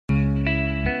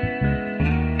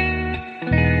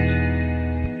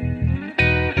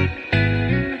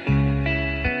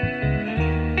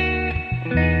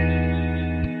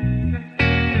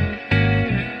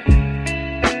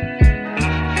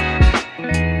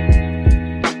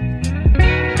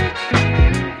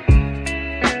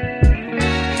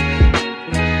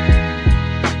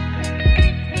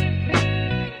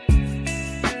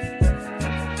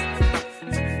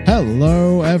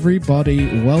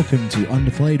everybody. Welcome to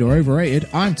Underplayed or Overrated.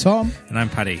 I'm Tom. And I'm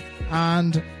Paddy.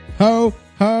 And ho,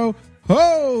 ho,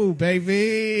 ho,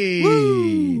 baby.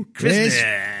 Woo! Christmas.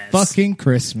 It's fucking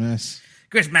Christmas.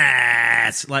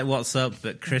 Christmas! Like what's up,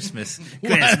 but Christmas.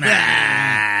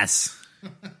 Christmas!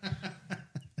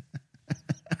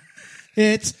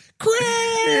 It's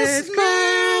Christmas.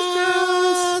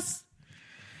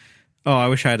 Oh, I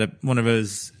wish I had one of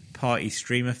those party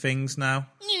streamer things now.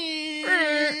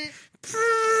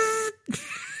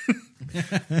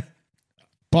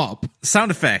 Bop.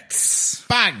 Sound effects.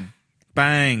 Bang.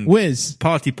 Bang. Whiz.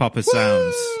 Party popper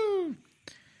sounds. Woo!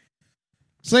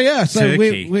 So yeah, so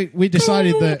we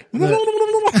decided that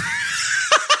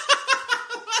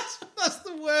that's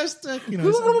the worst turkey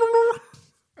noise.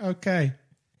 Okay.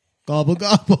 Gobble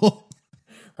gobble.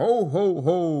 Ho ho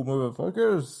ho,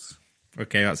 motherfuckers.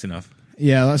 Okay, that's enough.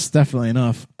 Yeah, that's definitely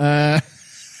enough.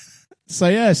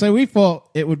 So we thought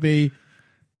it would be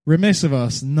remiss of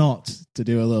us not to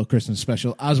do a little Christmas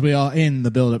special as we are in the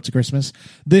build up to Christmas.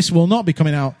 This will not be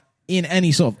coming out in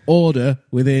any sort of order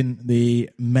within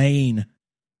the main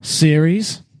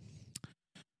series.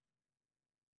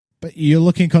 But you're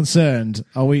looking concerned.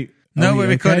 Are we? No, we're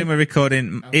recording. Okay? We're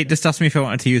recording. It just asked me if I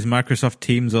wanted to use Microsoft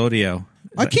Teams audio.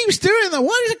 I keeps doing that.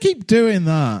 Why does it keep doing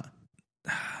that?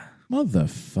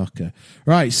 Motherfucker.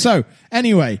 Right, so,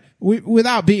 anyway,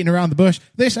 without beating around the bush,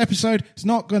 this episode is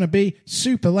not going to be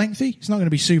super lengthy. It's not going to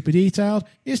be super detailed.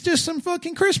 It's just some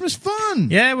fucking Christmas fun.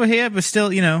 Yeah, we're here, but still,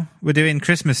 we're doing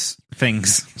Christmas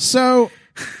things. So,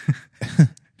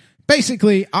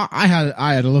 basically, I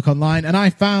had a look online, and I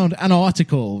found an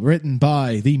article written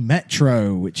by the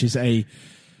Metro, which is a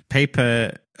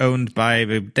paper owned by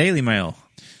the Daily Mail.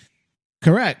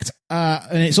 Correct.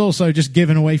 And it's also just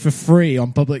given away for free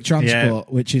on public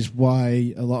transport, which is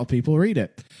why a lot of people read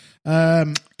it.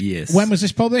 Yes. When was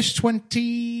this published?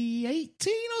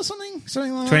 2018 or something?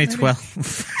 Something like 2012.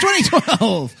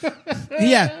 That? 2012.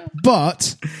 Yeah,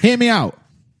 but hear me out.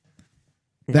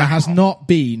 There has not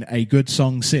been a good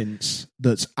song since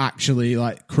that's actually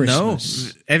like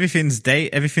Christmas. No, everything's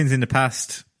in the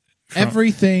past.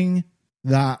 Everything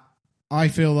that I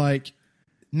feel like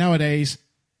nowadays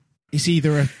it's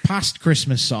either a past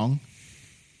Christmas song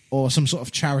or some sort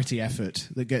of charity effort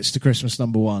that gets to Christmas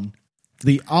number one.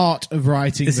 The art of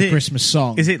writing Christmas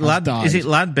song is it Lad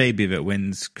died. Baby that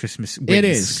wins Christmas? It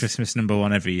is Christmas number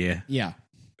one every year. Yeah,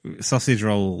 sausage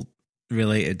roll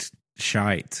related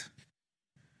shite.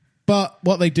 But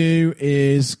what they do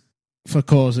is for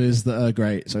causes that are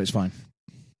great, so it's fine.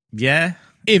 Yeah,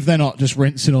 if they're not just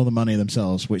rinsing all the money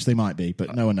themselves, which they might be,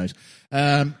 but no one knows.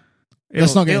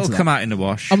 Let's not get into that. It'll come out in the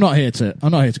wash. I'm not here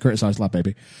to criticize Lad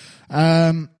Baby.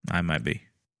 I might be.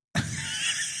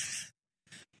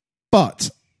 But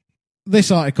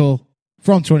this article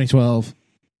from 2012,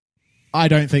 I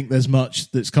don't think there's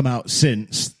much that's come out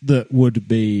since that would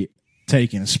be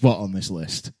taking a spot on this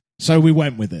list. So we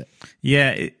went with it.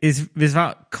 Yeah, there's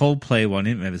that Coldplay one,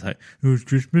 isn't there? It's like, it's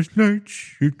Christmas night.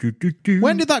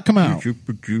 When did that come out?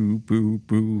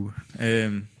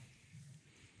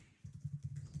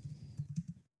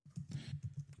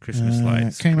 Christmas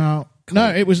lights came out. No,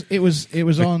 it was on. It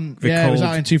was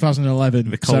out in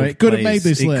 2011. So it could have made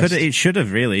this list. It should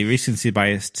have really. Recency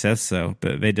bias says so,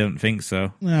 but they don't think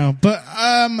so. No, but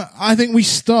I think we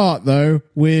start though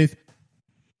with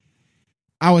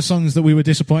our songs that we were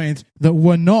disappointed that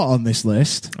were not on this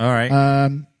list. All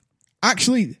right.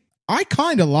 Actually, I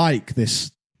kind of like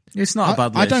this. It's not a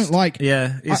bad list. I don't like.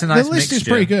 Yeah, it's a nice The list mixture. is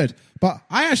pretty good, but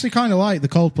I actually kind of like the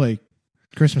Coldplay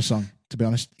Christmas song, to be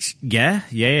honest. Yeah.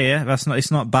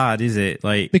 It's not bad, is it?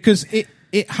 Like, because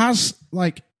it has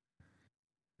like,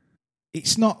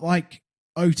 it's not like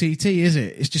OTT, is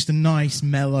it? It's just a nice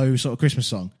mellow sort of Christmas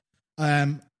song.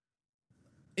 In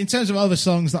terms of other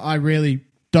songs that I really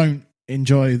don't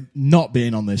enjoy not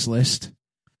being on this list,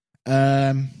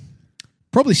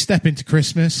 probably Step Into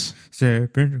Christmas.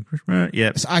 Step Into Christmas. Yeah,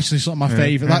 it's actually sort of my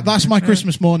favorite. That's my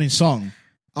Christmas morning song.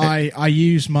 I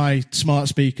use my smart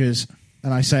speakers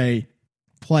and I say,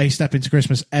 play Step Into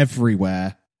Christmas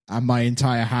everywhere, and my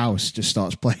entire house just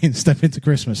starts playing Step Into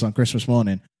Christmas on Christmas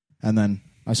morning, and then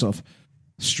I sort of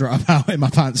strut out in my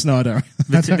pants. No, I don't.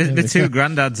 The two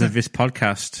granddads of this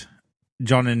podcast,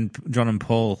 John and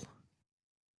Paul,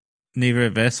 neither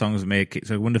of their songs make It's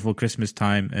a Wonderful Christmas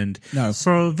Time and no.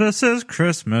 So This Is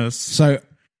Christmas. So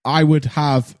I would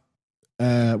have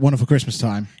Wonderful Christmas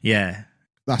Time. Yeah.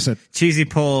 That's a Cheesy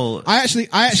Paul. I actually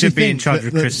should be think in charge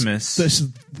of Christmas.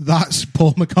 That's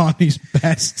Paul McCartney's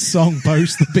best song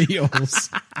post the Beatles.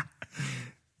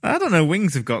 I don't know.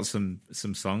 Wings have got some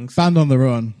songs. Band on the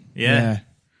Run. Yeah.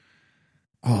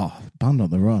 Oh, Band on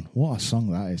the Run. What a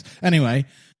song that is. Anyway,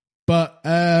 But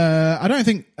I don't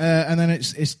think, and then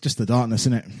it's just the darkness,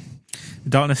 isn't it?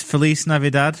 Darkness, Feliz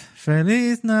Navidad.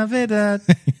 Feliz Navidad.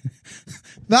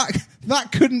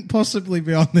 That couldn't possibly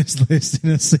be on this list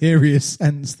in a serious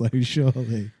sense, though,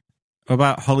 surely. What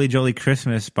about Holly Jolly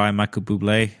Christmas by Michael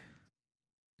Bublé?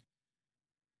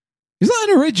 Is that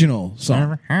an original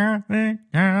song?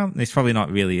 It's probably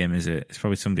not really him, is it? It's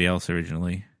probably somebody else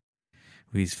originally.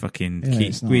 With his fucking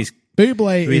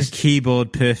Bublé with his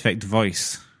keyboard perfect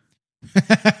voice.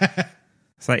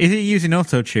 It's like, is he using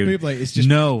auto-tune? Bublé is just...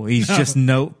 No, he's just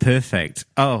note perfect.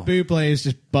 Oh. Bublé is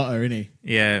just butter, isn't he?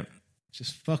 Yeah.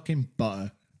 Just fucking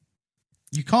butter.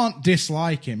 You can't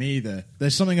dislike him either.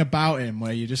 There's something about him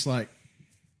where you're just like...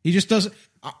 He just doesn't...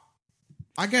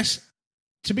 I guess,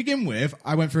 to begin with,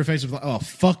 I went through a phase of like, oh,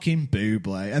 fucking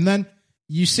Bublé. And then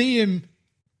you see him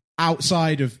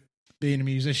outside of being a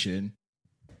musician...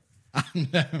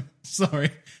 And,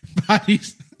 sorry,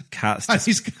 Paddy's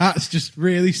cat's just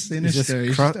really sinister.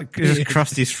 He just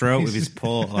crossed his throat with his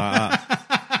paw like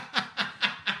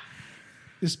that.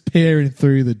 Just peering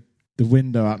through the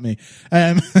window at me.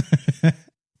 But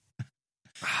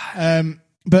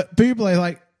Bublé,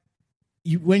 like,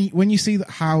 when you see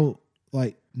how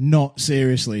like not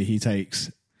seriously he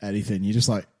takes anything, you're just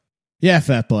like, yeah,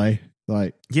 fair play.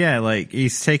 Like, yeah, like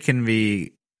he's taken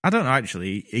the. I don't know,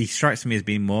 actually. He strikes me as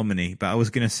being Mormon-y, but I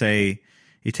was going to say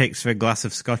he takes a glass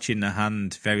of scotch in the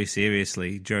hand very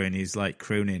seriously during his, like,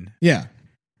 crooning. Yeah.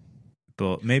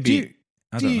 But maybe...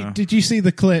 I don't know. Did you see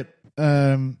the clip?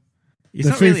 He's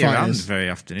not really around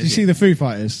very often, is he? Did you see the Foo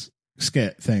Fighters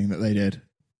skit thing that they did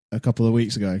a couple of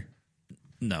weeks ago?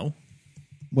 No.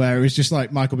 Where it was just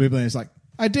like Michael Bublé is like,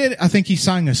 I think he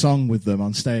sang a song with them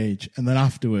on stage, and then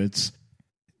afterwards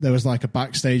there was like a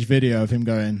backstage video of him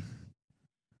going...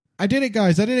 I did it,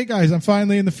 guys. I'm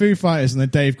finally in the Foo Fighters. And then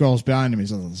Dave Grohl's behind him.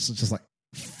 He's just like,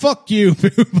 fuck you,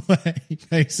 Bublé,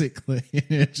 basically.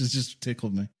 It just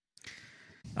tickled me.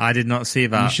 I did not see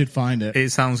that. You should find it.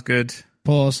 It sounds good.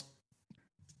 Pause.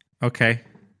 Okay.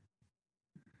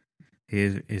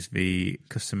 Here is the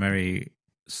customary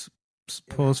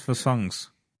pause for songs.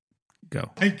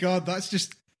 Go. My God, that's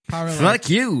just parallel.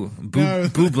 Fuck you,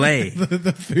 Bublé.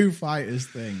 The Foo Fighters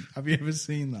thing. Have you ever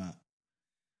seen that?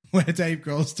 Where Dave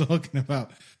Grohl's talking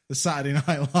about the Saturday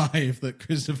Night Live that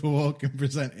Christopher Walken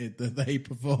presented that they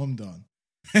performed on.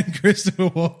 And Christopher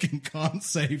Walken can't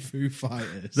say Foo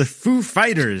Fighters. The Foo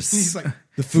Fighters. He's like,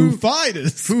 the Foo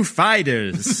Fighters. Foo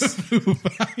Fighters.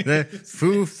 The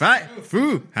Foo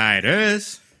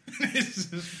Fighters. It's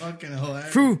just fucking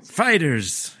hilarious. Foo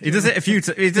Fighters. He does it he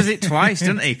does it twice,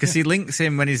 doesn't he? Because he links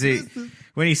him when he's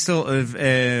sort of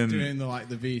doing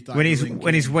the V.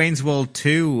 When he's Wayne's World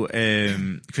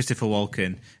 2, Christopher Walken,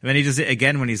 and then he does it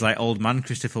again when he's like old man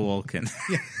Christopher Walken.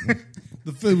 Yeah.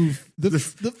 The Foo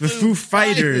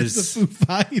Fighters. The Foo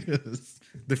Fighters.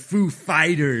 The Foo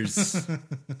Fighters.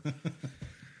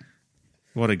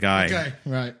 What a guy. Okay,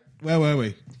 right. Where were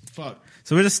we? Fuck.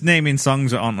 So we're just naming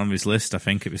songs that aren't on this list, I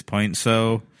think, at this point.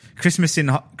 So Christmas in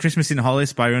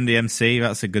Hollis by Run DMC,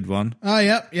 that's a good one. Oh,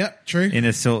 yep, true. In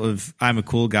a sort of, I'm a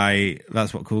cool guy,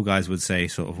 that's what cool guys would say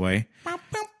sort of way.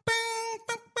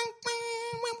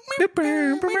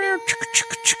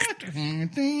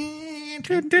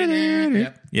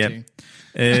 Yep.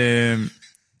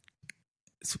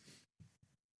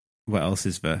 What else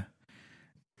is there?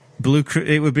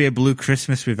 It would be a Blue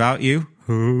Christmas Without You.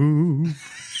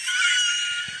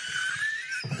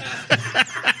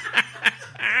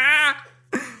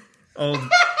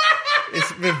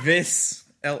 It's with this.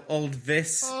 Old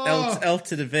this. L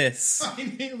to the this. I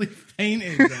nearly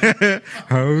fainted there.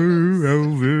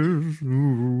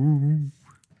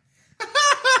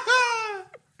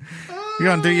 You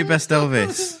go on, do your best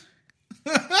Elvis.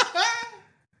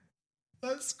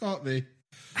 That's got me.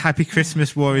 Happy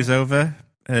Christmas, War is Over.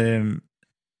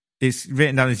 It's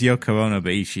written down as Yoko Ono,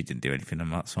 but she didn't do anything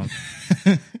on that song.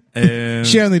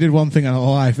 She only did one thing in her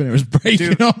life, and it was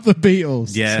breaking up the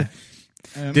Beatles. Yeah.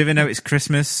 Do you even know it's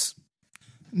Christmas?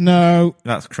 No.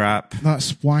 That's crap.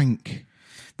 That's wank.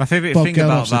 My favourite thing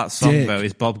about that song, though,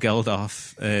 is Bob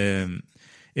Geldof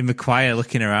in the choir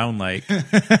looking around like,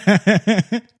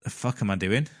 the fuck am I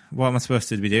doing? What am I supposed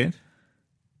to be doing?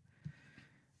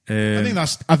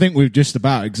 I think we've just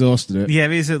about exhausted it. Yeah,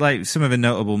 these are like some of the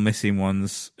notable missing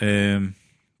ones. That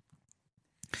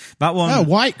one... Oh,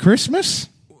 White Christmas?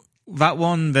 That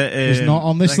one that... is not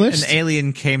on this list? An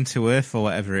alien came to Earth or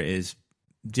whatever it is.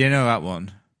 Do you know that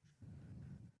one?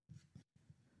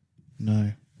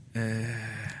 No.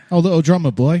 Little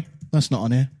Drummer Boy. That's not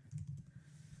on here.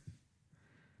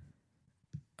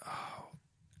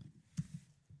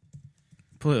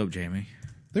 Pull it up, Jamie.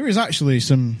 There is actually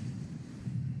some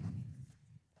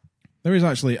There is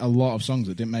actually a lot of songs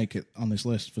that didn't make it on this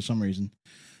list for some reason.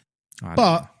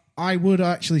 I would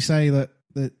actually say that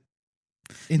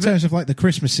in terms of like the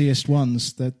Christmassiest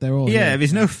ones, that they're all yeah. here.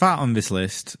 There's no fat on this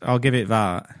list. I'll give it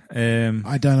that.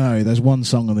 I don't know. There's one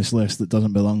song on this list that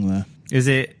doesn't belong there. Is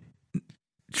it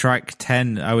track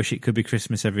 10? I Wish It Could Be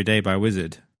Christmas Every Day by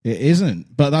Wizard. It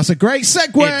isn't, but that's a great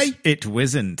segue. It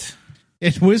wasn't.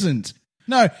 It wasn't.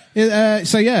 No.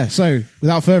 So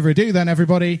without further ado, then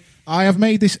everybody, I have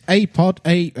made this I've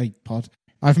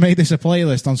made this a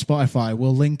playlist on Spotify.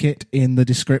 We'll link it in the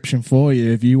description for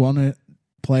you if you want to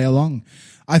play along.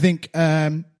 I think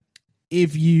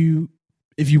if you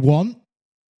want,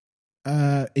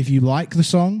 if you like the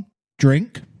song,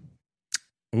 drink.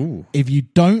 Ooh. If you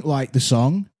don't like the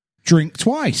song, drink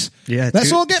twice. Yeah,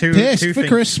 let's all get pissed for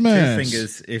Christmas. 2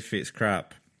 fingers if it's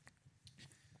crap.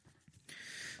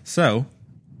 So,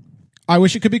 I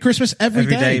Wish It Could Be Christmas Every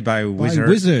Day by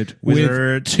Wizard.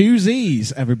 With 2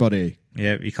 Z's, everybody.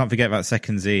 Yeah, you can't forget about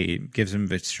second Z. It gives them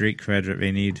the street cred that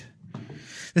they need.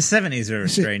 The 70s are a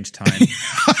strange time.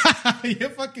 You're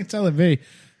fucking telling me.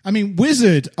 I mean,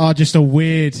 Wizard are just a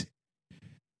weird...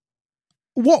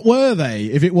 What were they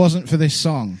if it wasn't for this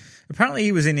song? Apparently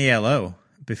he was in ELO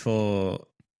before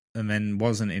and then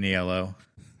wasn't in ELO.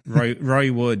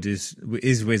 Roy Wood is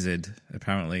Wizard,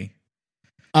 apparently.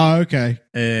 Oh, okay.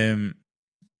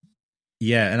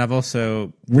 Yeah, and I've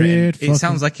also weird. It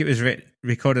sounds like it was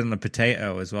recorded on a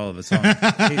potato as well. The song.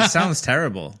 It sounds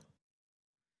terrible.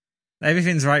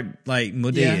 Everything's like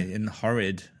muddy and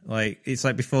horrid. Like it's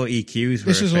like before EQs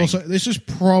were. This is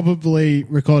probably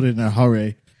recorded in a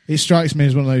hurry. It strikes me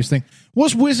as one of those things.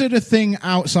 Was Wizard a thing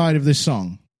outside of this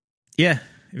song? Yeah.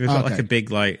 We've got like a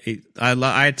big I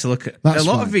had to look at a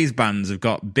lot of these bands have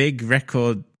got big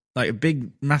record, like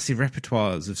big massive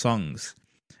repertoires of songs,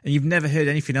 and you've never heard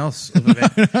anything else other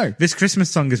than no. This Christmas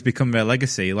song has become their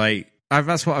legacy. Like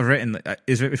that's what I've written.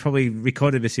 Is we probably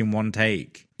recorded this in one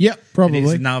take. Yep, probably. And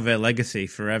it's now their legacy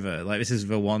forever. Like this is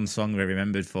the one song they're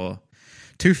remembered for.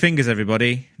 2 fingers,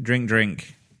 everybody.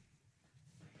 Drink.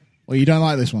 Well, you don't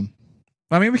like this one.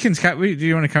 I mean, we can. Do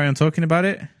you want to carry on talking about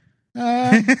it?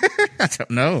 I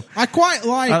don't know. I quite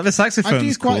like the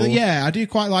saxophone's cool. Yeah, I do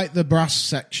quite like the brass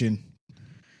section.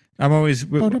 I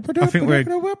think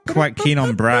we're quite keen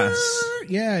on brass.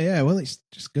 Yeah. Well, it's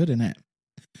just good, isn't it?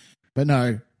 But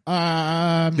no.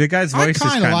 The guy's voice is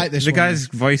kind of like this. The guy's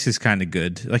voice is kind of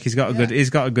good. Like he's got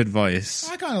a good voice.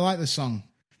 I kind of like this song.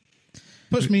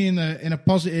 Puts me in a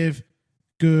positive,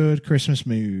 good Christmas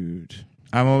mood.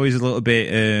 I'm always a little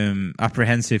bit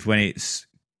apprehensive when it's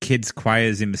kids'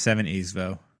 choirs in the 70s,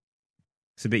 though.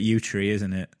 It's a bit U-tree,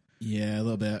 isn't it? Yeah, a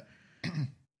little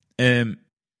bit.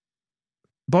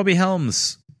 Bobby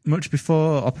Helms, much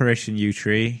before Operation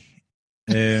U-tree.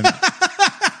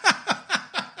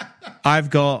 I've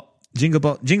got Jingle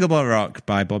Bell Rock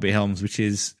by Bobby Helms,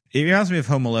 it reminds me of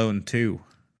Home Alone 2.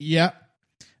 Yeah.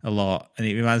 A lot. And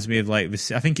it reminds me of I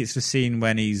think it's the scene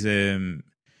when he's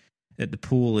at the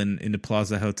pool in the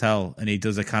Plaza Hotel, and he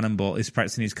does a cannonball. He's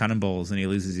practicing his cannonballs, and he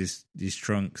loses his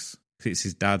trunks. It's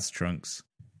his dad's trunks.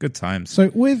 Good times.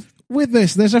 So with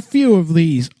this, there's a few of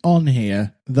these on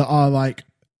here that are like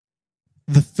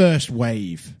the first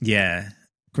wave. Yeah.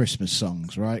 Christmas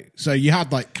songs, right? So you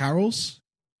had like carols.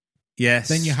 Yes.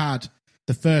 Then you had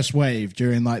the first wave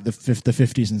during like the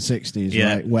 50s and 60s,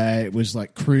 right? Where it was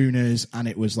like crooners, and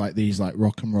it was like these like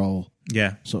rock and roll,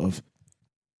 sort of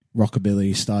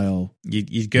rockabilly style.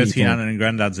 You'd go to your nan and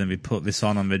granddad's and we'd put this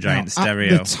on the giant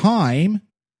stereo. At the time,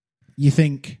 you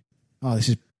think, oh, this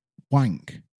is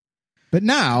wank. But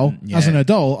now, as an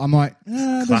adult, I'm like,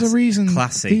 there's a reason.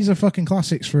 Classy. These are fucking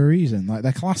classics for a reason. Like,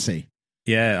 they're classy.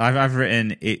 Yeah, I've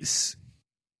written it's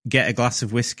get a glass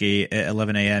of whiskey at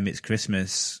 11 a.m. It's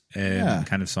Christmas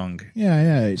kind of song.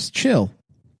 Yeah, it's chill.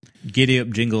 Giddy up,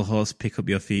 jingle horse, pick up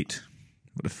your feet.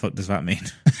 What the fuck does that mean?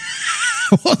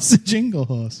 What's a jingle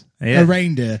horse? Yeah. A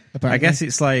reindeer, apparently. I guess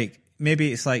it's like,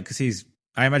 maybe it's like, because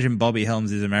I imagine Bobby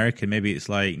Helms is American. Maybe it's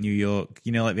like New York.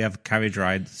 You know, like they have carriage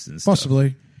rides and stuff.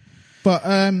 Possibly. But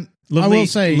I will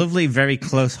say... Lovely, very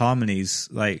close harmonies,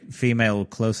 like female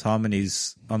close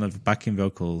harmonies on the backing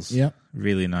vocals. Yep.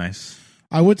 Really nice.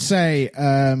 I would say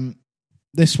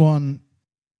this one,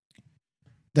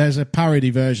 there's a parody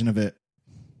version of it.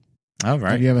 Oh,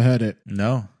 right. Have you ever heard it?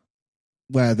 No.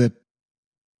 Where the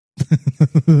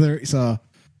lyrics are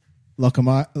lick on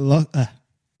my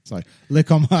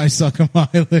suck on my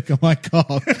lick on my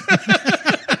cock.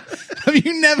 How have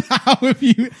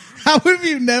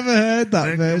you never heard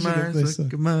that version of this?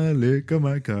 Lick on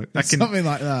my cock. Something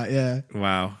like that, yeah.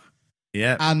 Wow.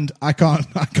 Yeah, and I can't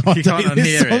take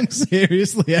this song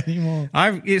seriously anymore.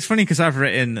 It's funny because I've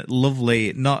written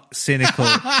lovely, not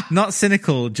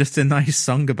cynical, just a nice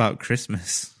song about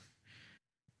Christmas.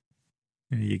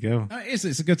 There you go.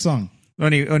 It's a good song.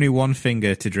 Only one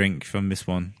finger to drink from this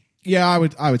one. Yeah, I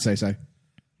would say so.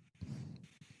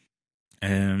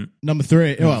 Number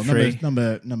 3.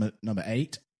 Number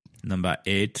 8. Number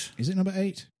 8. Is it number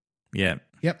 8? Yeah.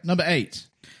 Yep, number 8.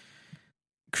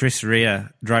 Chris Rea,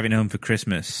 Driving Home for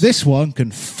Christmas. This one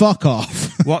can fuck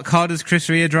off. What car does Chris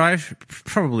Rea drive?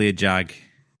 Probably a Jag.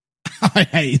 I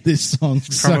hate this song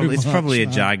so much. It's probably a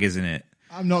Jag, isn't it?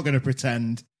 I'm not going to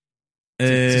pretend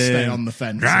to stay on the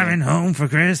fence. Driving home for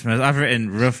Christmas. I've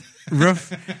written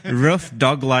rough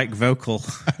dog-like vocal.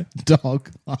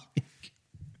 Dog-like.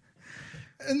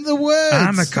 And the words.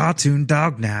 I'm a cartoon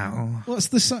dog now. What's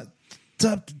the song?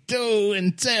 Top to toe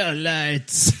and tail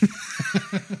lights.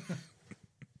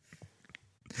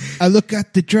 I look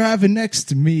at the driver next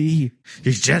to me.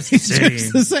 He's just the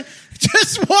same.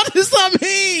 Just what does that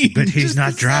mean? But he's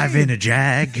not driving a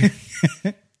Jag.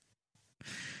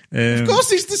 Of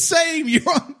course he's the same.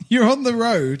 You're on the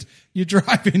road. You're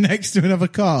driving next to another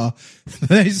car.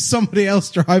 There's somebody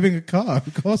else driving a car.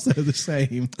 Of course they're the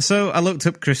same. So I looked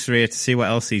up Chris Rea to see what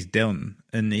else he's done.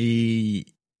 And he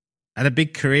had a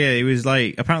big career. He was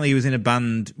apparently he was in a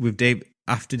band with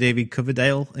after David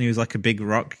Coverdale, and he was like a big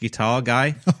rock guitar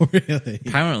guy. Oh, really?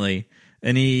 Apparently.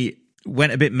 And he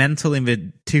went a bit mental in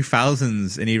the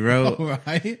 2000s, and he wrote a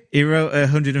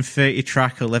 130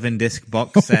 track 11 disc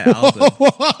box set album.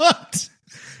 What?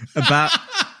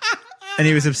 And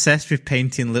he was obsessed with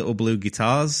painting little blue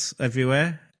guitars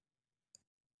everywhere.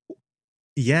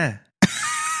 Yeah.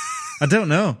 I don't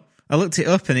know. I looked it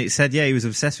up and it said, he was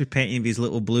obsessed with painting these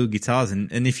little blue guitars.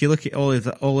 And if you look at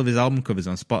all of his album covers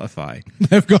on Spotify,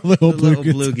 they've got little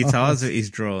blue guitars that he's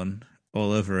drawn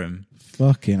all over him.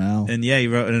 Fucking hell. And he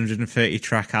wrote an 130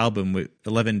 track album with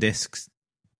 11 discs.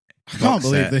 I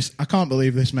can't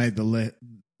believe this made the list.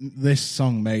 This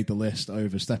song made the list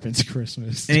over Step Into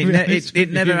Christmas. And it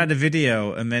never had a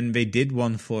video, and then they did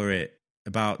one for it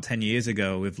about 10 years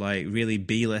ago with really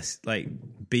B-list,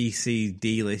 BC,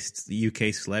 D-list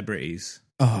UK celebrities.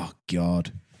 Oh,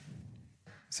 God.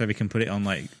 So we can put it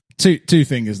on Two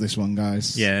fingers, this one,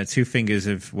 guys. Yeah, 2 fingers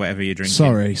of whatever you're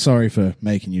drinking. Sorry for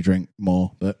making you drink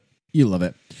more, but you love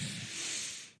it.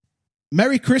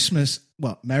 Merry Christmas.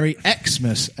 Well, Merry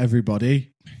Xmas, everybody.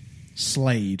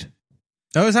 Slade.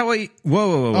 Oh, is that what you...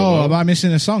 Whoa. Oh, am I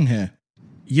missing a song here?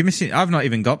 You're missing... I've not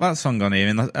even got that song on here.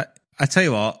 And I tell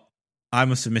you what, I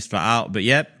must have missed that out. But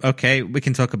yep, okay, we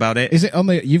can talk about it. Is it on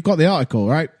the... You've got the article,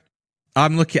 right?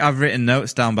 I've written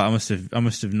notes down, but I must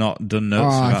have not done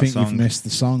notes for that song. I think you've missed the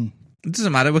song. It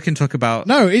doesn't matter. We can talk about...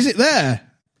 No, is it there?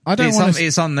 I don't want to...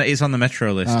 It's on the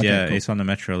Metro list. Okay, cool. It's on the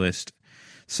Metro list.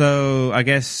 So I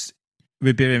guess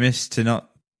we'd be remiss to not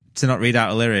read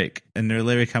out a lyric, and the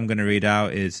lyric I'm going to read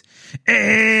out is,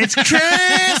 "It's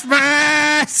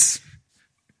Christmas."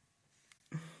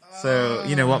 So,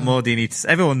 what more do you need to say?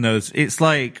 Everyone knows. It's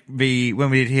like when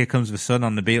we did Here Comes the Sun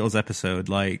on the Beatles episode,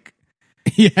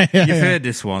 you've heard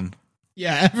this one.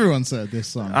 Yeah, everyone's heard this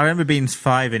song. I remember being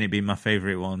 5 and it being my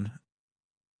favourite one.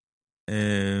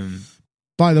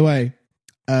 By the way,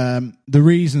 the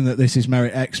reason that this is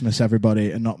Merry Xmas,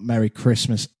 everybody, and not Merry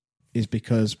Christmas is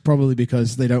probably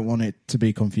because they don't want it to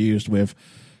be confused with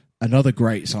another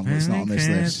great song that's not on this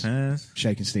list,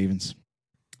 Shakin' Stevens.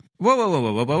 Whoa.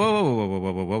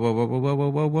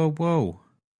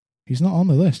 He's not on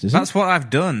the list, is he? That's what I've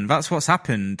done. That's what's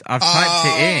happened. I've typed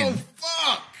it in.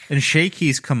 Fuck! And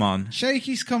Shaky's come on.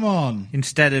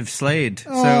 Instead of Slade.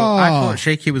 So I thought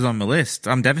Shaky was on the list.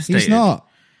 I'm devastated. He's not.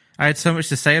 I had so much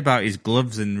to say about his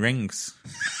gloves and rings.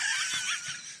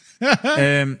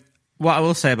 What I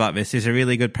will say about this is a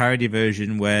really good parody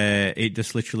version where it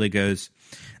just literally goes,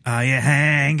 "Are you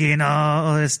hanging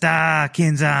all the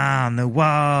stockings on the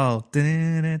wall?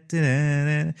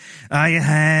 Are you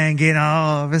hanging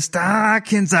all the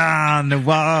stockings on the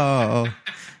wall?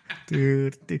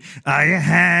 Are you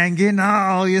hanging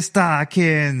all your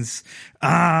stockings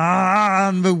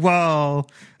on the wall?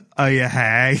 Are you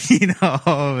hanging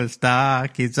all the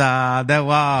stockings on the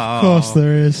wall?" Of course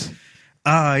there is.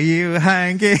 "Are you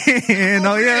hanging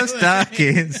all your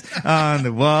stockings on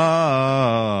the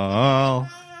wall?"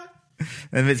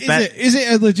 And is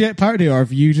it a legit parody, or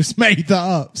have you just made that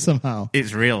up somehow?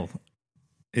 It's real.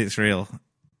 We're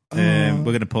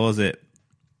going to pause it.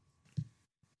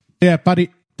 Yeah,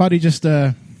 Paddy just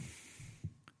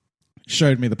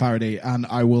showed me the parody, and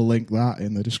I will link that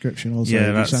in the description also.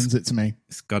 Yeah, he sends it to me.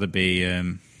 It's got to be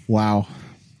wow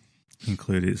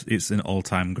included. It's an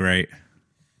all-time great.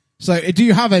 So, do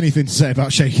you have anything to say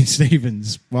about Shaking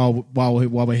Stevens while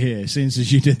we're here? Since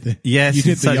as you did the yes, you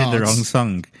did I did the wrong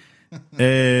song.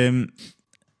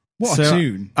 What a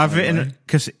tune! I've written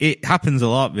because it happens a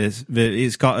lot.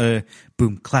 It's got a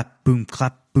boom clap, boom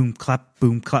clap, boom clap,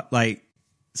 boom clap, like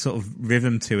sort of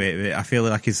rhythm to it. I feel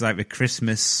like it's like the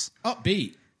Christmas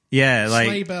upbeat. Yeah, like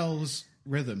sleigh bells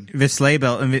rhythm. The sleigh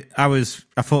bell, and I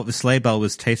thought the sleigh bell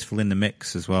was tasteful in the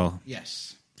mix as well.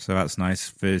 Yes, so that's nice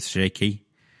for shaky.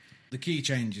 The key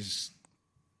changes.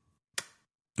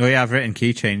 Oh yeah, I've written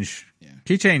key change. Yeah.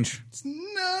 Key change.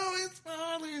 Snow is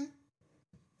falling.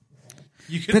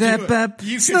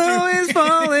 Snow is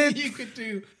falling.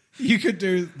 You could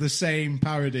do the same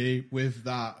parody with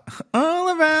that.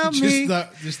 All around me.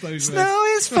 Just those Snow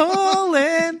words. is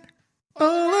falling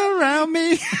all around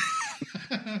me.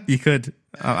 You could.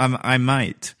 I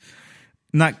might.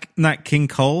 Nat King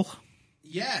Cole.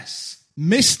 Yes.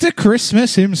 Mr.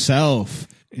 Christmas himself.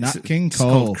 Nat King Cole.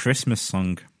 It's called Christmas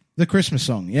Song. The Christmas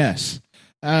song, yes.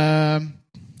 Oh,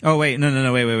 wait.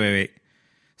 No. Wait.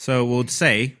 So we'll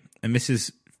say, and this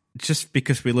is just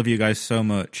because we love you guys so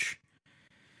much,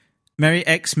 Merry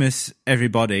Xmas,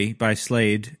 Everybody by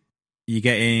Slade. You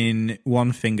get in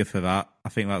one finger for that. I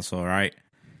think that's all right.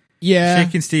 Yeah.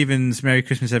 Shaking Stevens, Merry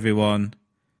Christmas, Everyone.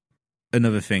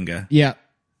 Another finger. Yeah.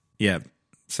 Yeah.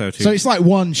 So it's like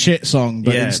one shit song,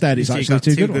 but instead it's actually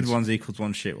two good ones equals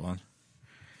one shit one.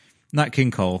 Nat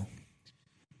King Cole.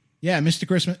 Yeah, Mr.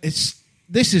 Christmas.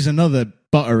 This is another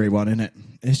buttery one, isn't it?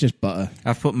 It's just butter.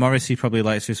 I've put Morrissey probably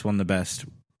likes this one the best.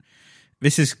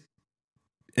 This is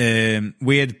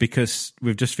weird because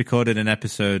we've just recorded an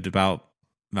episode about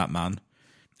that man,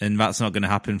 and that's not going to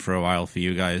happen for a while for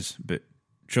you guys, but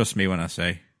trust me when I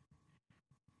say.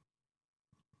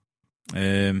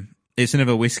 It's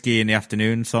another whiskey in the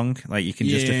afternoon song. Like, you can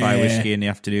justify whiskey in the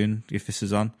afternoon if this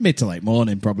is on. Mid to late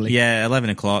morning, probably. Yeah, 11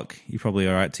 o'clock. You're probably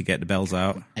all right to get the bells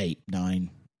out. 8, 9.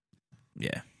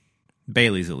 Yeah.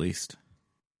 Bailey's at least.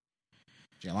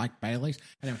 Do you like Bailey's?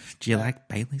 Anyway, do you like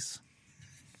Bailey's?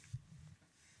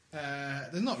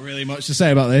 There's not really much to say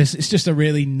about this. It's just a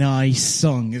really nice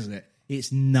song, isn't it?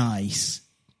 It's nice.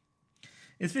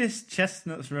 Is this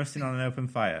chestnuts roasting on an open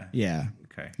fire? Yeah.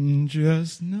 Okay.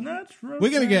 Chestnuts. We're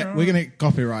gonna get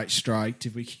copyright striked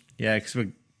if we. Yeah, because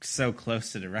we're so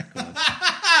close to the record.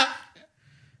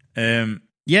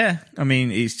 Yeah, I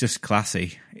mean, it's just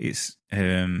classy. It's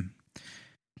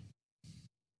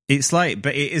like,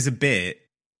 but it is a bit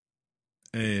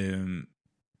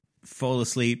fall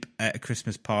asleep at a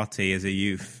Christmas party as a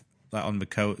youth, like on the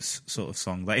coats sort of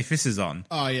song. Like, if this is on,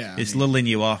 it's lulling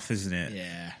you off, isn't it?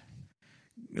 Yeah.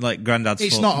 Like Grandad's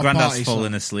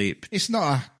falling asleep. It's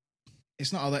not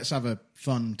a let's have a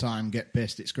fun time, get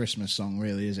pissed, it's Christmas song,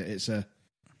 really, is it? It's the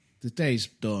day's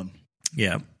done.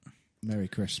 Yeah. Merry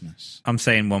Christmas. I'm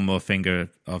saying one more finger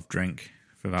of drink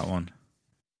for that one.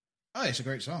 Oh, it's a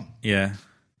great song. Yeah.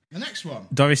 The next one.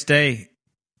 Doris Day,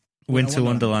 Winter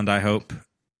Wonderland, I hope.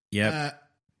 Yep.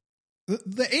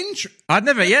 The intro. I'd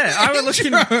never. Yeah, I was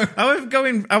listening.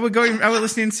 I was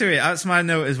listening to it. That's my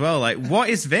note as well. Like, what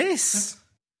is this?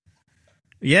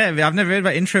 Yeah, I've never heard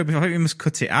that intro before. I think we must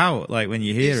cut it out. Like when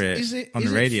you hear it on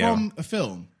the radio. Is it from a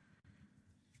film?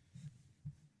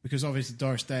 Because obviously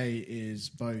Doris Day is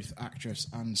both actress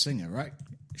and singer, right?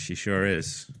 She sure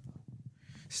is.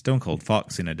 Stone Cold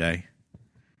Fox in a day.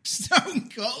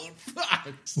 Stone Cold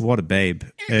Fox. What a babe.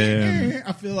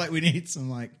 I feel like we need some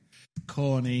like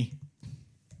corny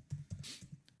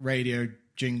radio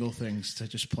jingle things to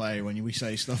just play when we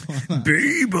say stuff like that.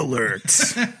 Babe alert.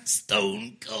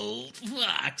 Stone Cold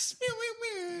Fox.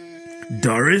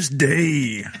 Doris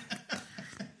Day.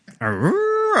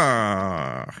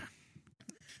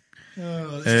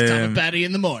 Let's just have a baddie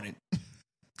in the morning.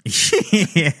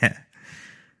 Yeah.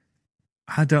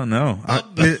 I don't know.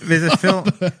 There's a film.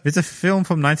 There's a film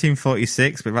from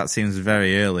 1946, but that seems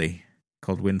very early,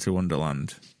 called Winter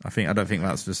Wonderland. I don't think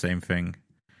that's the same thing.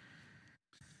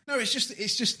 No, it's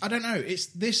just. I don't know. It's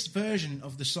this version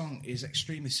of the song is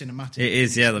extremely cinematic. It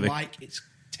is, yeah. Like it's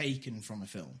taken from a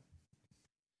film.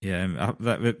 Yeah, Sort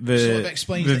of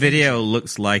explains the video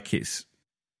looks like it's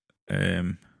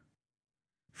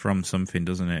from something,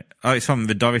 doesn't it? Oh, it's from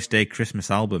the Doris Day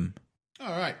Christmas album. All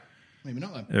right. Maybe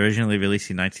not then. Originally released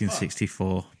in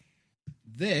 1964.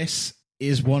 This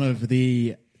is one of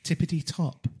the tippity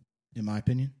top, in my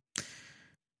opinion.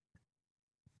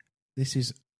 This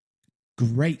is a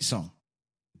great song.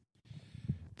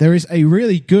 There is a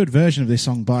really good version of this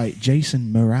song by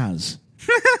Jason Mraz.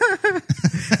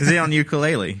 Is he on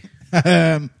ukulele?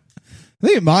 I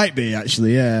think it might be,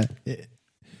 actually, yeah.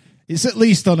 It's at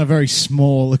least on a very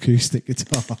small acoustic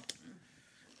guitar.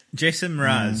 Jason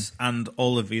Mraz and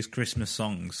all of these Christmas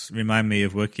songs remind me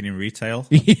of working in retail.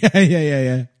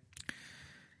 Yeah.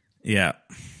 Yeah.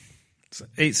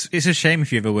 It's a shame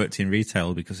if you ever worked in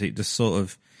retail because it just sort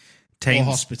of taints...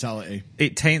 Or hospitality.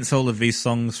 It taints all of these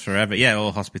songs forever. Yeah,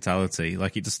 or hospitality.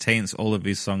 Like, it just taints all of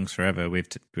these songs forever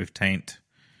with taint.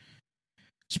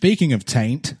 Speaking of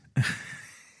taint...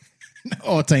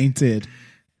 or tainted.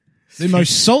 The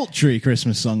most sultry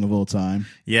Christmas song of all time.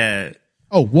 Yeah.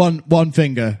 Oh, one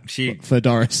finger for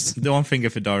Doris. The one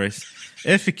finger for Doris.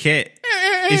 Eartha Kitt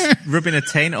is rubbing a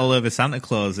taint all over Santa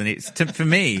Claus, and for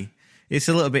me, it's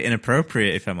a little bit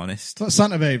inappropriate, if I'm honest. That's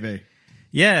Santa Baby.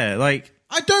 Yeah, like...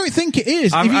 I don't think it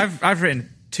is. I've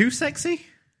written too sexy?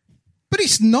 But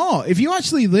it's not. If you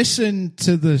actually listen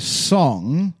to the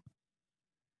song,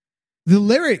 the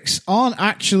lyrics aren't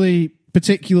actually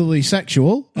particularly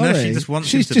sexual. No, she just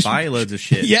wants him to buy loads of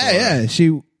shit. Yeah.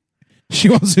 She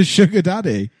wants a sugar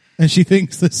daddy, and she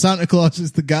thinks that Santa Claus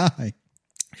is the guy.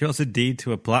 She wants a deed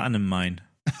to a platinum mine.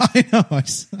 I know.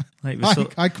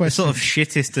 I question the sort of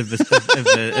shittest of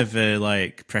the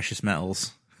like precious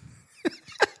metals.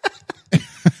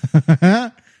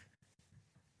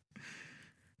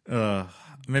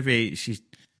 Maybe she.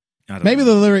 Maybe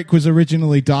the lyric was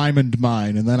originally Diamond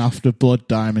Mine, and then after Blood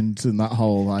Diamonds and that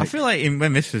whole like. I feel like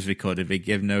when this was recorded, they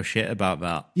give no shit about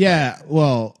that. Yeah,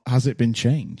 well, has it been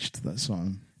changed? That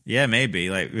song. Yeah, maybe.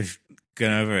 Like we've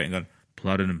gone over it and gone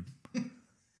platinum.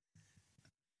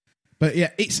 But yeah,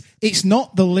 it's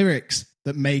not the lyrics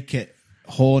that make it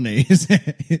horny, is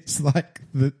it? It's like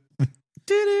the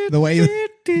way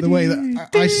that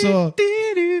I saw.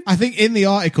 I think in the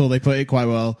article they put it quite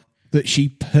well that she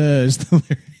purrs the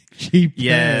lyrics.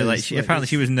 Apparently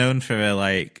she was known for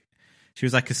she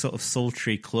was like a sort of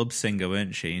sultry club singer,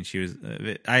 weren't she? And she was,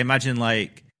 I imagine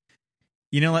like,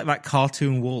 like that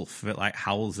cartoon wolf that like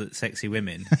howls at sexy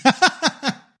women,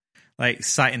 like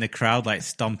sat in the crowd, like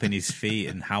stomping his feet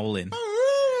and howling,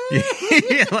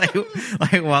 like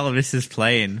while this is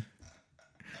playing.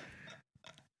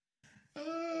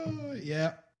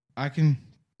 Yeah, I can.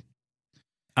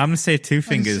 I'm gonna say two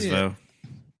fingers though.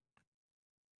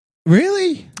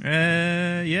 Really?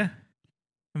 Yeah.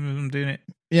 I'm doing it.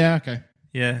 Yeah, okay.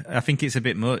 Yeah, I think it's a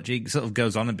bit much. It sort of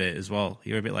goes on a bit as well.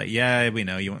 You're a bit like, yeah, we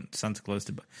know you want Santa Claus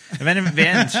to... And then at the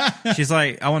end, she's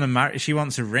like, I want to marry... She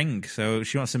wants a ring, so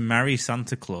she wants to marry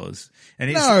Santa Claus.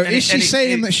 Is she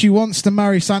saying that she wants to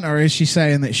marry Santa, or is she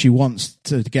saying that she wants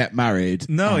to get married?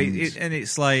 No, and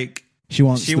it's like... She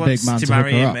wants the big man to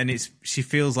marry him, up. And she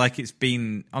feels like it's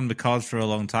been on the cards for a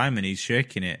long time, and he's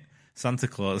shaking it. Santa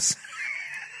Claus...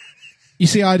 You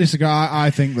see, I disagree.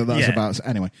 I think that's about...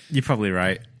 Anyway. You're probably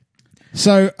right.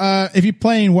 So, if you're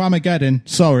playing Whamageddon,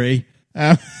 sorry.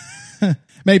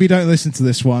 Maybe don't listen to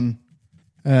this one.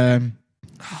 Are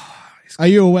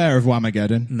you aware of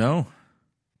Whamageddon? No.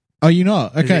 Are you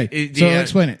not? Okay. So I'll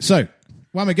explain it. So,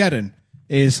 Whamageddon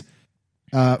is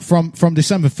from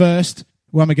December 1st,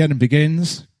 Whamageddon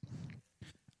begins.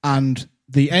 And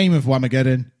the aim of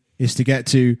Whamageddon is to get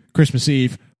to Christmas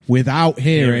Eve without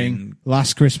hearing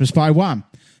Last Christmas by Wham.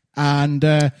 And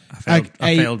I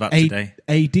failed that today.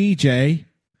 A DJ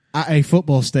at a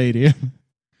football stadium,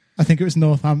 I think it was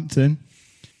Northampton,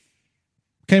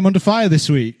 came under fire this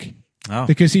week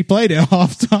because he played it at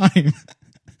half time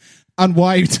and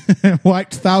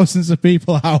wiped thousands of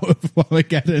people out of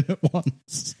Whamageddon at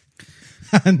once.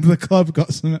 And the club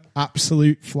got some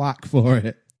absolute flack for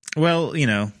it. Well, he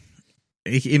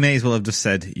may as well have just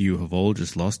said, "You have all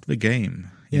just lost the game."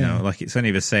 Like it's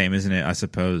only the same, isn't it? I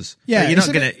suppose. Yeah, you're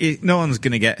not gonna. No one's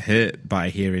gonna get hurt by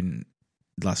hearing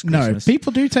Last Christmas. No,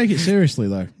 people do take it seriously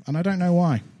though, and I don't know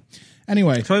why.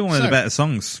 Anyway, it's probably one of the better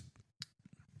songs.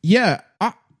 Yeah,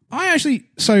 I actually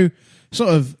sort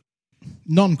of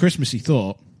non-Christmassy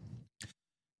thought,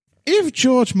 if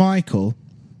George Michael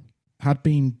had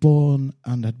been born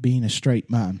and had been a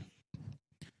straight man,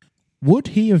 would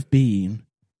he have been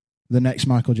the next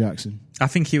Michael Jackson? I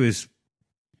think he was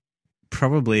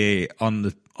probably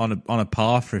on a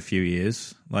par for a few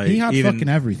years. Like he had fucking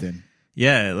everything.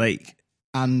 Yeah, like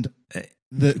and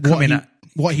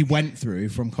what he went through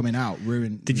from coming out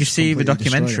ruined. Did you see the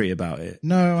documentary about it?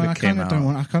 No, I kind of don't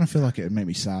want. I kind of feel like it would make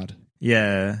me sad.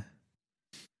 Yeah.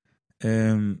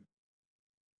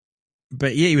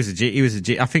 But yeah, he was a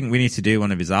G. I think we need to do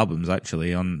one of his albums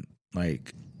actually on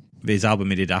like his album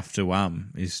he did after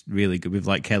Wham is really good with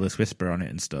like Careless Whisper on it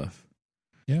and stuff.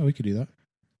 Yeah, we could do that.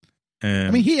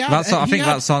 I mean,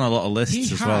 that's on a lot of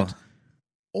lists as well.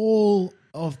 All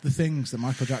of the things that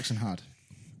Michael Jackson had.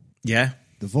 Yeah,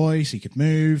 the voice, he could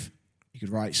move. He could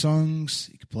write songs.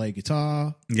 He could play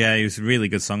guitar. Yeah, he was a really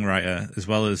good songwriter, as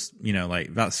well as, you know,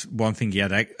 like that's one thing he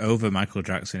had over Michael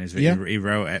Jackson is that he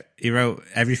wrote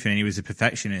everything. And he was a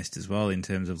perfectionist as well in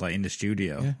terms of like in the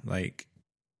studio. Yeah. Like,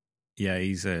 yeah,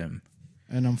 he's and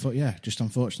just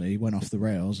unfortunately he went off the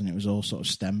rails, and it was all sort of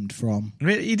stemmed from.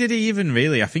 He did even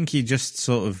really. I think he just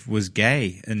sort of was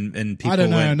gay, and people. I don't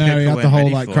know. No, he had the whole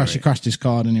like crashed his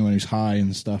car, didn't he, when he was high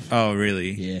and stuff. Oh,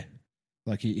 really? Yeah.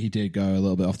 Like he did go a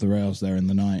little bit off the rails there in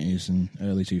the 90s and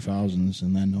early 2000s,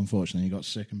 and then unfortunately he got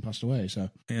sick and passed away. So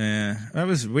yeah, that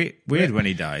was weird when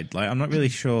he died. Like I'm not really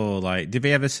sure. Like, did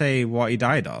they ever say what he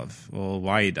died of or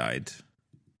why he died?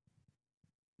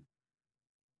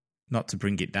 Not to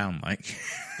bring it down, like.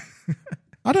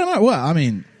 I don't know. Well, I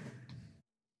mean,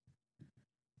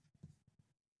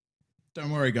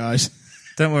 don't worry, guys.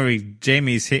 Don't worry,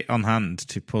 Jamie's hit on hand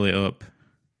to pull it up.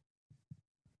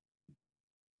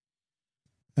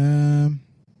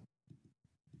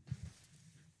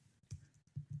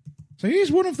 So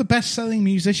he's one of the best-selling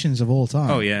musicians of all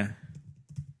time. Oh, yeah.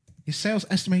 His sales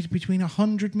estimated between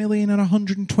 100 million and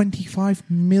 125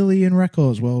 million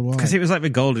records worldwide. Because it was like the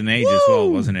golden age as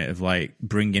well, wasn't it? Of like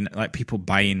bringing, like people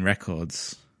buying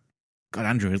records. God,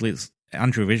 Andrew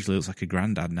Ridgeley looks like a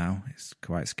granddad now. It's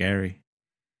quite scary.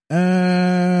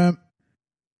 In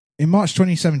March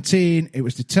 2017, it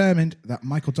was determined that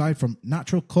Michael died from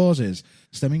natural causes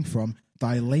stemming from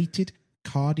dilated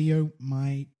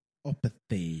cardiomyopathy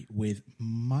with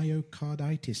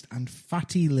myocarditis and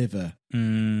fatty liver.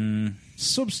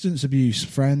 Substance abuse,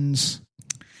 friends,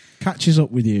 catches up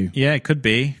with you. Yeah, it could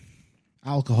be.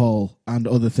 Alcohol and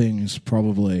other things,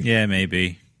 probably. Yeah,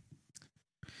 maybe.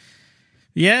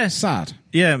 Yeah. Sad.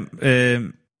 Yeah,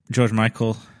 George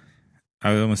Michael.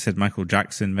 I almost said Michael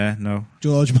Jackson there. No.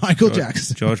 George Michael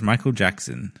Jackson. George Michael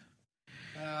Jackson.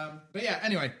 But yeah,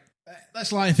 anyway,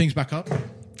 let's line things back up.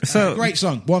 So great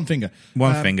song, One Finger.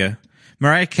 One Finger.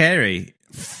 Mariah Carey.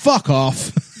 Fuck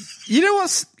off. You know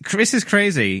what's... This is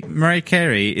crazy. Mariah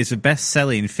Carey is the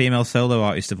best-selling female solo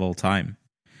artist of all time.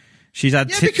 She's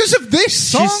had... because of this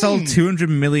song. She's sold 200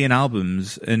 million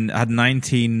albums and had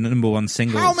 19 number one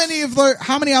singles. How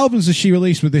many albums has she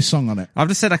released with this song on it? I've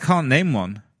just said I can't name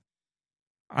one.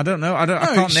 I don't know. I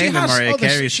can't name a Mariah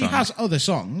Carey song. She has other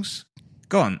songs.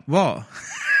 Go on. What?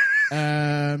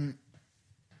 There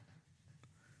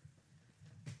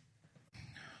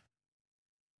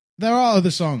are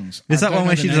other songs. Is that one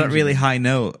where she does that really high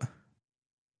note?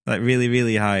 Like really,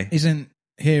 really high? Isn't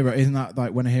that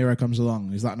like When a Hero Comes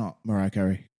Along? Is that not Mariah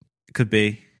Carey? It could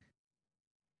be.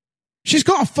 She's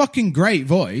got a fucking great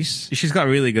voice. She's got a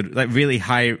really good, like really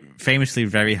high, famously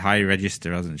very high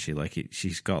register, hasn't she? Like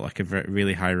she's got like a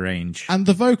really high range. And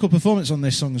the vocal performance on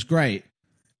this song is great.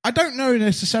 I don't know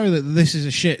necessarily that this is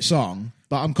a shit song,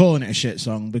 but I'm calling it a shit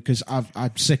song because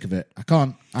I'm sick of it. I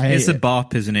hate it's it. a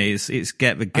bop, isn't it? It's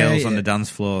get the girls on the dance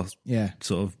floor. Yeah.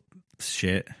 Sort of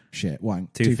shit.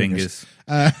 Wank. Two fingers.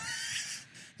 What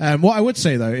I would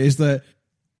say though is that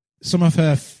some of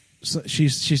her,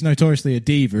 she's notoriously a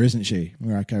diva, isn't she,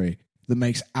 Mariah Carey, that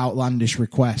makes outlandish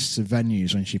requests of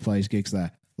venues when she plays gigs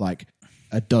there, like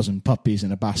a dozen puppies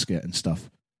in a basket and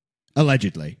stuff,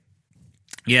 allegedly.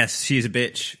 Yes, she's a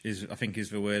bitch. I think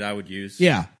is the word I would use.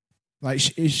 Yeah, like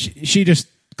she just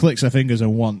clicks her fingers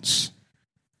and wants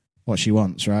what she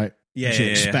wants, right? Yeah, she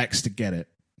expects to get it.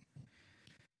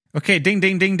 Okay, ding,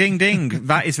 ding, ding, ding, ding.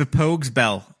 That is the Pogues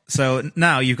bell. So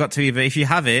now you've got to either, if you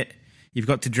have it, you've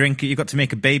got to drink it. You've got to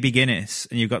make a baby Guinness,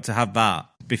 and you've got to have that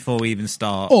before we even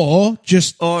start. Or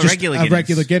just regular Guinness.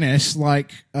 Regular Guinness,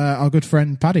 like our good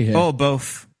friend Paddy here. Or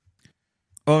both.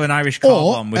 Or an Irish car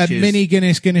bomb, which is mini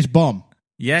Guinness bomb.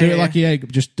 Yeah, do it like a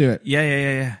egg. Just do it.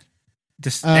 Yeah.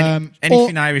 Just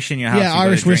anything Irish in your house. Yeah,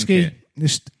 Irish whiskey.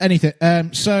 Just anything.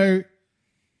 So,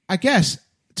 I guess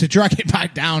to drag it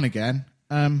back down again.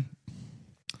 Shane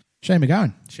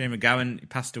MacGowan. Shane MacGowan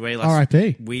passed away last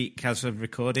week as of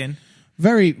recording.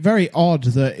 Very, very odd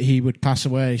that he would pass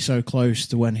away so close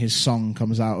to when his song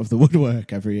comes out of the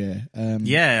woodwork every year.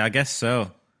 Yeah, I guess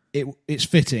so. It's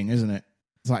fitting, isn't it?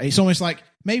 It's almost like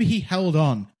maybe he held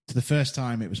on to the first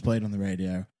time it was played on the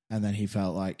radio, and then he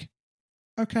felt like,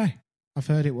 okay, I've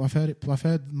heard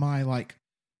my like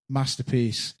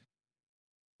masterpiece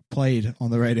played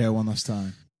on the radio one last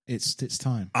time. It's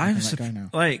time. Are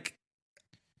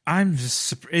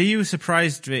you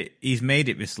surprised that he's made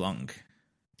it this long?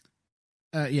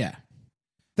 Yeah.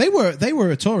 They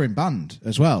were a touring band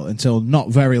as well until not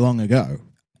very long ago.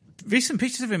 Recent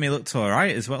pictures of him, he looked all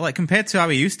right as well. Like compared to how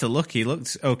he used to look, he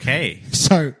looked okay.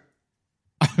 So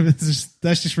let's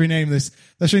just rename this.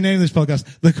 Let's rename this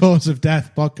podcast the Cause of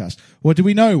Death podcast. Well, do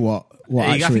we know what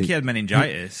I think he had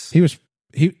meningitis. He was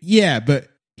but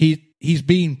he's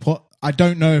been put. I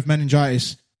don't know if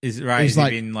meningitis is right. Is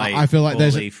like, been like I feel like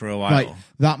there's for a while. Like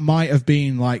that might have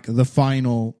been like the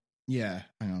final. Yeah,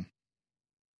 hang on.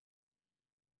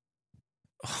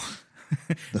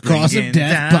 The Cause of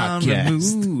Death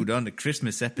podcast. The mood on the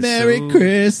Christmas episode. Merry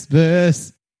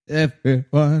Christmas,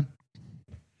 everyone.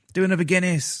 Do another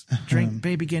Guinness. Drink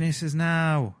baby Guinnesses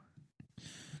now.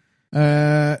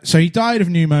 So he died of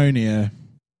pneumonia,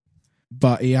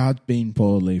 but he had been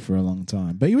poorly for a long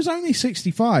time. But he was only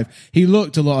 65. He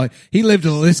looked a lot.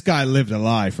 This guy lived a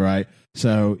life, right?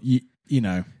 So you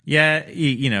know. Yeah,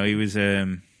 he was.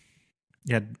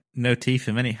 He had no teeth,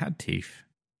 and then he had teeth.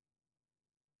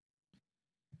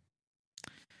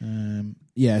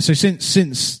 So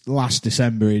since last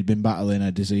December, he'd been battling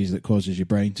a disease that causes your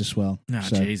brain to swell.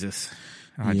 Jesus.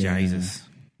 Jesus.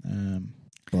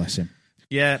 Bless him.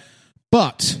 Yeah.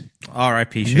 But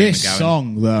R.I.P. Shane this McGowan.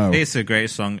 song, though. It's a great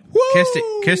song. Woo!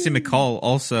 Kirsty MacColl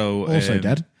also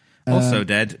dead. Also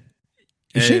dead.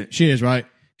 Is she? She is, right?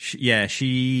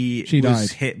 She was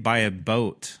died. hit by a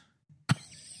boat.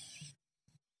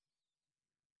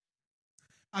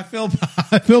 I feel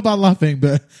bad laughing,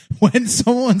 but when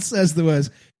someone says the words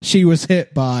 "she was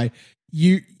hit by,"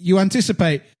 you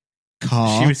anticipate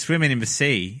car. She was swimming in the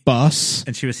sea, bus,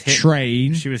 and she was hit.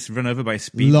 Train. She was run over by a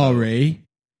speedboat. Lorry.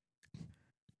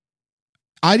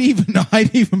 I'd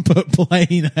even put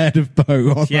plane ahead of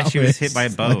boat. Yeah, she was hit by a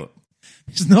boat.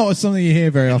 It's not something you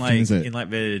hear very often, is it? In like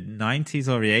the 90s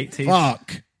or the 80s.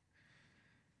 Fuck.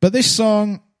 But this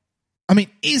song, I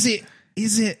mean, is it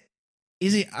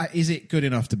good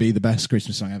enough to be the best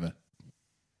Christmas song ever?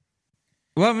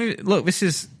 Well, I mean, look,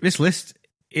 this list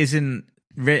isn't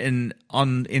written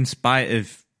in spite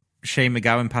of Shane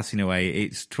McGowan passing away.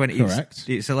 It's 20. Correct.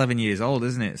 It's 11 years old,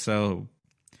 isn't it? So,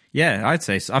 yeah, I'd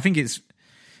say so. I think it's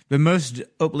the most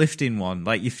uplifting one.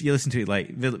 Like if you listen to it,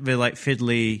 like the like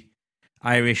fiddly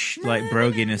Irish like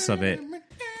broginess of it.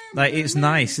 Like it's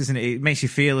nice, isn't it? It makes you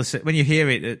feel when you hear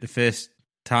it at the first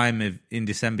time in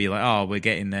December, you're like, oh, we're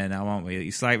getting there now, aren't we?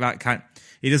 It's like that kind.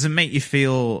 It doesn't make you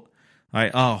feel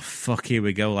like, oh fuck, here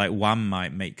we go, like Wham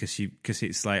might make because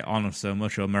it's like on so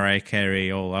much, or Mariah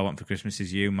Carey, All I Want for Christmas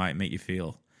Is You might make you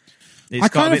feel. It's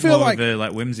got a bit more of a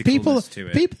like whimsicalness to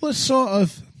it. People are sort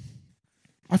of.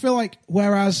 I feel like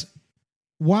whereas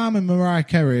Wham and Mariah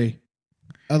Carey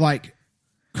are like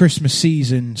Christmas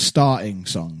season starting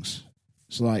songs.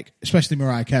 So like, especially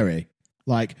Mariah Carey.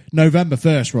 Like November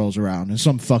 1st rolls around and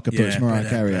some fucker puts Mariah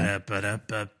Carey on.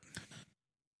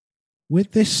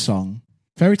 With this song,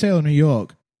 Fairy Tale of New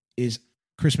York is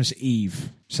Christmas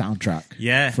Eve soundtrack.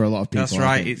 Yeah, for a lot of people. That's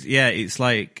right. It's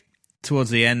like towards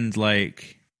the end,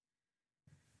 like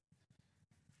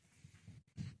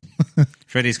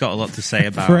Freddie's got a lot to say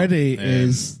about. Freddie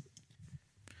is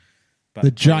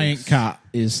the giant cat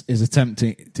is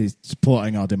attempting to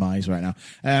supporting our demise right now.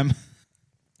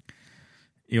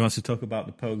 He wants to talk about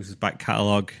the Pogues' back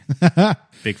catalogue.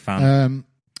 Big fan.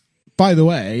 By the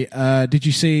way, did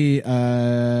you see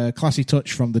Classy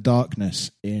Touch from the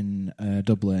Darkness in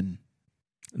Dublin?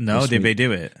 No, did they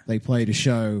do it? They played a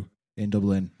show in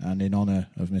Dublin, and in honour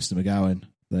of Mr. McGowan,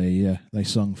 they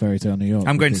sung Fairy Tale New York.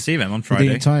 I'm going to see them on Friday.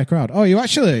 The entire crowd. Oh, you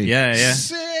actually? Yeah.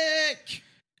 Sick!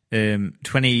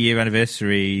 20-year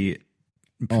anniversary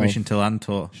Permission to Land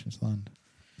tour.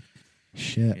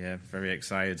 Shit. Yeah, very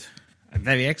excited. I'm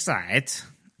very excited.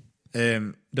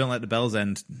 Don't Let the Bells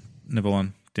End. Another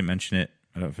one. Didn't mention it,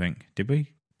 I don't think. Did we?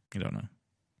 I don't know.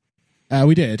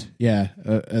 We did, yeah,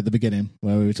 at the beginning,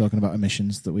 where we were talking about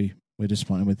emissions that we were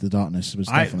disappointed with. The Darkness was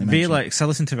definitely mentioned. I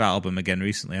listened to that album again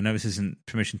recently. I know this isn't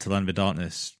Permission to Land the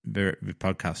Darkness, the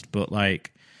podcast, but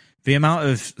like the amount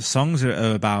of songs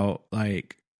are about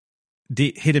like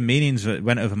hidden meanings that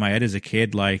went over my head as a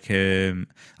kid. Like I'm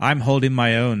Holding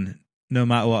My Own, no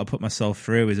matter what I put myself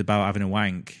through, is about having a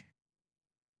wank.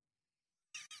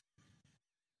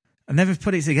 I never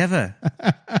put it together.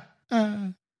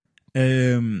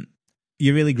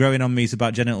 You're Really Growing on Me is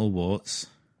about genital warts.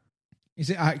 Is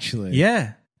it actually?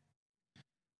 Yeah.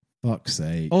 Fuck's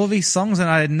sake. All these songs, and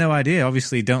I had no idea.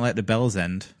 Obviously, Don't Let the Bells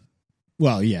End.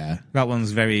 Well, yeah. That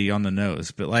one's very on the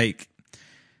nose, but like,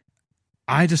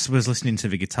 I just was listening to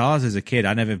the guitars as a kid.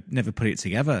 I never put it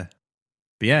together.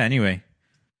 But yeah, anyway.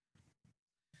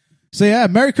 So yeah,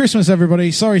 Merry Christmas,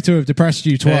 everybody. Sorry to have depressed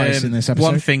you twice in this episode.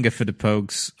 One finger for the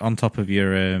Pogues on top of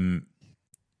your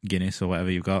Guinness or whatever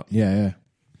you've got. Yeah.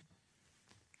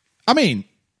 I mean,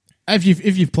 if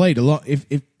you've played a lot, if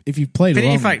you've played a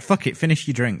lot, in fact, fuck it, finish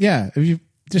your drink. Yeah, if you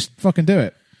just fucking do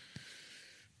it,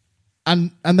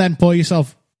 and then pour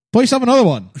yourself another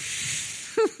one,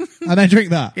 and then drink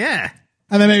that. Yeah,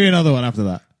 and then maybe another one after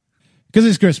that. Because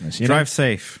it's Christmas. Drive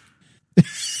safe.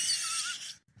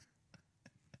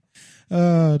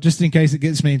 Just in case it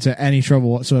gets me into any trouble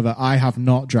whatsoever, I have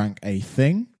not drank a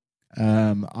thing.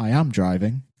 I am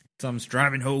driving. Tom's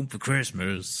driving home for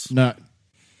Christmas. No,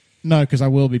 because I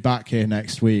will be back here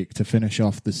next week to finish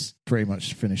off this. Pretty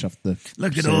much finish off the.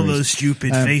 Look at series. all those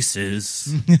stupid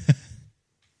faces.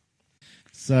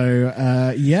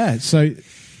 So yeah. So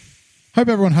hope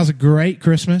everyone has a great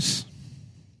Christmas.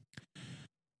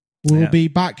 We'll be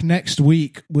back next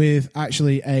week with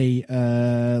actually a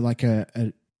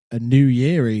New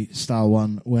Year-y style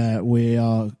one where we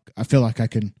are. I feel like I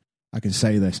can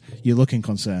say this. You're looking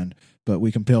concerned, but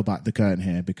we can peel back the curtain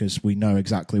here because we know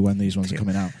exactly when these ones are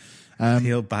coming out.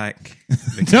 Peel back.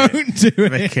 Don't do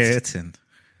the it. Curtain.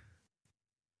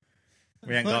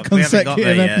 We haven't got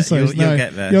there yet. Episodes, You'll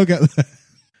get there. You'll get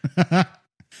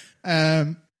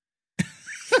there.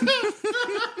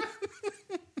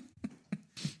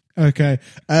 Okay.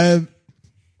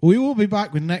 We will be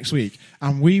back with next week,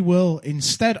 and we will,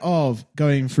 instead of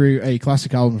going through a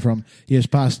classic album from years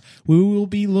past, we will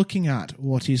be looking at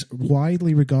what is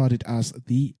widely regarded as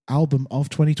the album of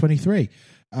 2023.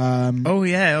 Oh,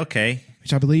 yeah, okay.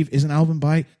 Which I believe is an album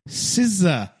by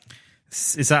SZA.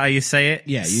 Is that how you say it?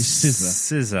 Yeah, you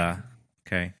SZA. SZA.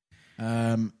 Okay.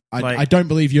 I don't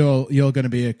believe you're going to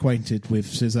be acquainted with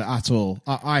SZA at all.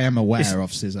 I am aware of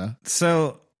SZA.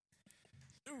 So,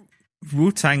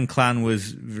 Wu-Tang Clan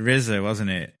was RZA,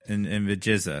 wasn't it? And the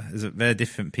Jizza. They're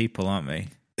different people, aren't they?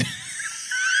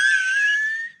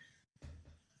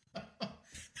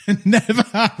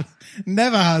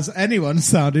 Never has anyone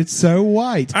sounded so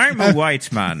white. I'm a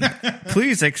white man.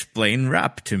 Please explain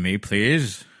rap to me,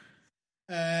 please.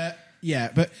 Yeah,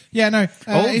 but yeah, no.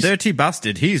 Old dirty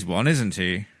bastard, he's one, isn't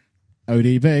he?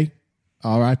 ODB,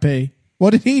 R.I.P. What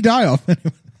did he die of?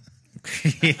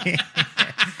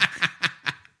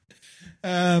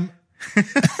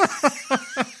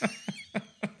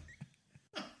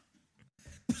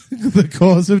 The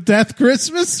Cause of Death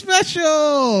Christmas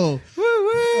Special. Woo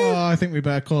woo! Oh, I think we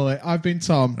better call it. I've been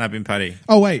Tom. I've been Paddy.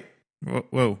 Oh wait.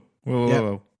 Whoa.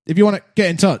 If you want to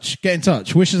get in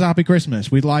touch. Wish us a happy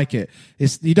Christmas. We'd like it.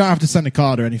 You don't have to send a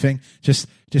card or anything. Just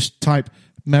type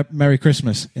Merry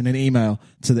Christmas in an email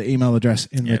to the email address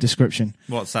in the description.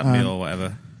 WhatsApp me or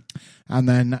whatever. And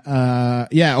then,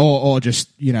 or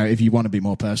just, if you want to be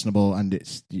more personable, and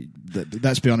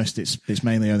let's be honest, it's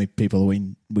mainly only people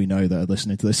we know that are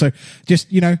listening to this. So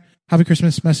just, happy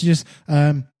Christmas messages,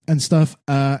 and stuff.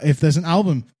 If there's an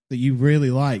album that you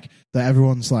really like, that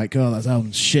everyone's like, oh, that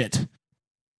album's shit,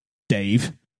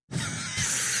 Dave.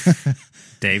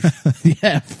 Dave.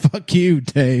 Yeah, fuck you,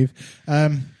 Dave.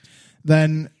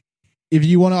 Then if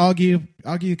you want to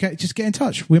argue, just get in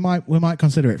touch. We might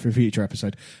consider it for a future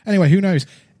episode. Anyway, who knows?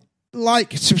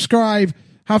 Like, subscribe,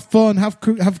 have fun, have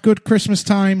good Christmas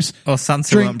times. Or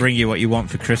Santa won't bring you what you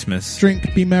want for Christmas.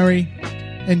 Drink, be merry,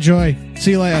 enjoy.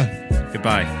 See you later.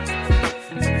 Goodbye.